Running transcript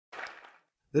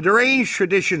The deranged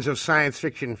traditions of science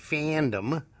fiction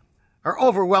fandom are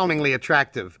overwhelmingly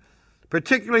attractive,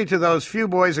 particularly to those few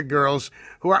boys and girls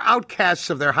who are outcasts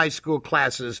of their high school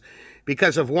classes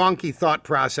because of wonky thought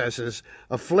processes,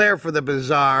 a flair for the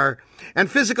bizarre,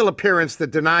 and physical appearance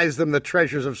that denies them the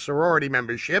treasures of sorority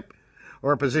membership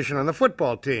or a position on the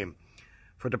football team.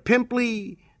 For the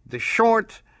pimply, the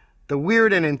short, the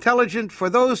weird and intelligent, for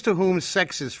those to whom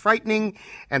sex is frightening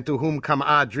and to whom come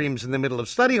odd dreams in the middle of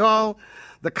study hall,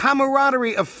 the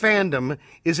camaraderie of fandom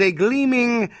is a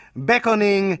gleaming,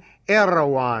 beckoning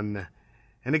Erewhon,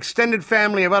 an extended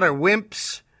family of other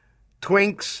wimps,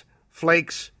 twinks,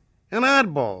 flakes, and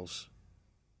oddballs.